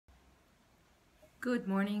Good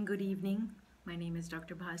morning, good evening. My name is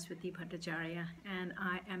Dr. Bhaswati Bhattacharya, and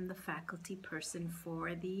I am the faculty person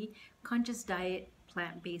for the Conscious Diet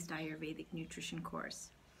Plant-Based Ayurvedic Nutrition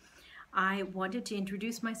course. I wanted to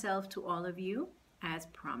introduce myself to all of you as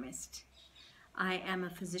promised. I am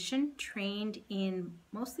a physician trained in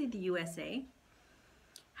mostly the USA,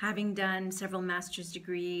 having done several master's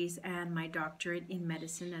degrees and my doctorate in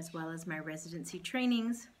medicine, as well as my residency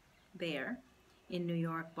trainings there in New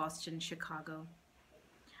York, Boston, Chicago.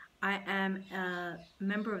 I am a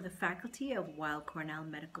member of the faculty of Weill Cornell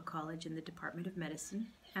Medical College in the Department of Medicine,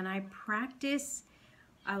 and I practice,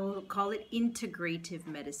 I will call it integrative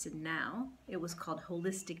medicine now. It was called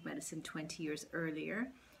holistic medicine 20 years earlier,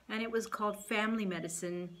 and it was called family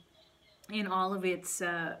medicine in all of its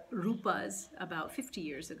rupas about 50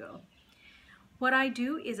 years ago. What I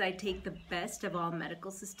do is I take the best of all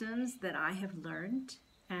medical systems that I have learned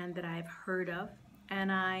and that I've heard of,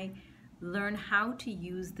 and I learn how to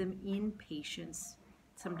use them in patients.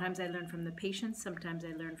 Sometimes I learn from the patients, sometimes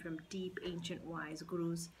I learn from deep, ancient, wise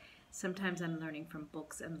gurus. Sometimes I'm learning from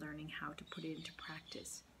books and learning how to put it into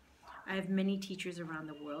practice. I have many teachers around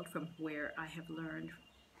the world from where I have learned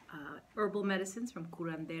herbal medicines, from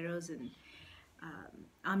curanderos and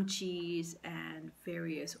amchis and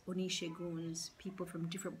various onisheguns, people from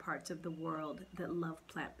different parts of the world that love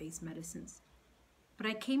plant-based medicines. But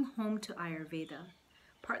I came home to Ayurveda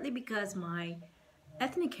partly because my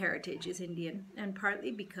ethnic heritage is Indian, and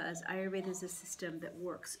partly because Ayurveda is a system that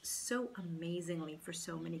works so amazingly for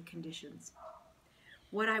so many conditions.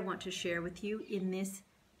 What I want to share with you in this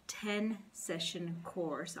 10-session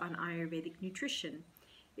course on Ayurvedic nutrition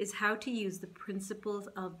is how to use the principles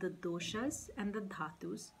of the doshas and the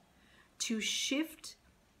dhatus to shift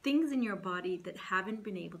things in your body that haven't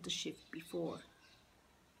been able to shift before.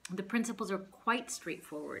 The principles are quite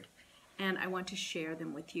straightforward, and I want to share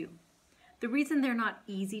them with you. The reason they're not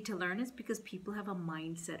easy to learn is because people have a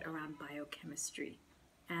mindset around biochemistry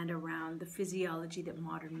and around the physiology that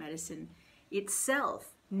modern medicine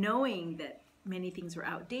itself, knowing that many things are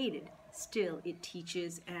outdated, still it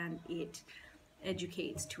teaches and it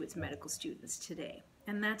educates to its medical students today.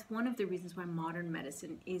 And that's one of the reasons why modern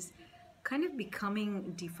medicine is kind of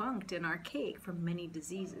becoming defunct and archaic for many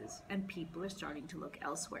diseases, and people are starting to look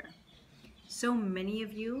elsewhere. So many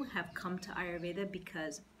of you have come to Ayurveda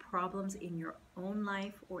because problems in your own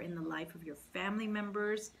life or in the life of your family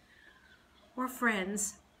members or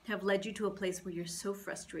friends have led you to a place where you're so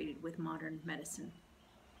frustrated with modern medicine.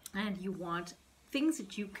 And you want things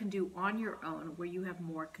that you can do on your own where you have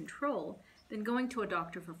more control than going to a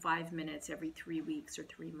doctor for 5 minutes every 3 weeks or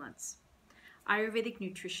 3 months. Ayurvedic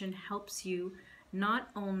nutrition helps you not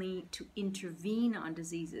only to intervene on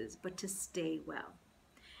diseases, but to stay well.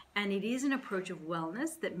 And it is an approach of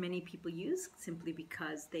wellness that many people use simply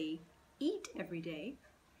because they eat every day,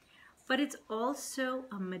 but it's also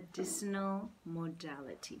a medicinal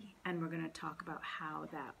modality, and we're going to talk about how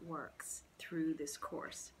that works through this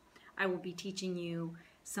course. I will be teaching you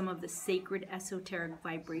some of the sacred, esoteric,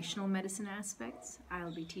 vibrational medicine aspects.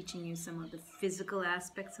 I'll be teaching you some of the physical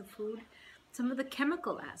aspects of food, some of the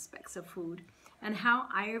chemical aspects of food, and how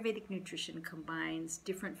Ayurvedic nutrition combines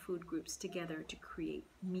different food groups together to create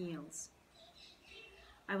meals.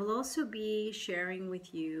 I will also be sharing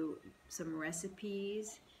with you some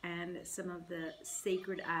recipes and some of the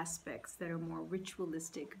sacred aspects that are more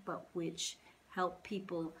ritualistic, but which help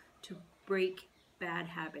people to break bad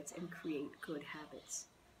habits and create good habits,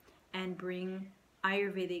 and bring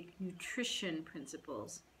Ayurvedic nutrition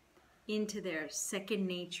principles into their second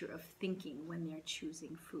nature of thinking when they're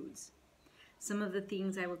choosing foods. Some of the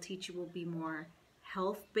things I will teach you will be more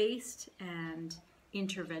health-based and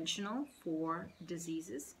interventional for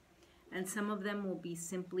diseases, and some of them will be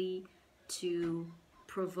simply to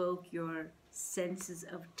provoke your senses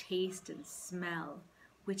of taste and smell,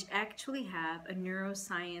 which actually have a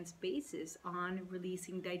neuroscience basis on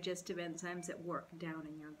releasing digestive enzymes that work down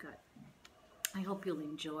in your gut. I hope you'll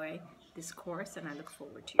enjoy this course, and I look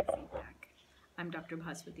forward to your feedback. I'm Dr.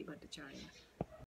 Bhaswati Bhattacharya.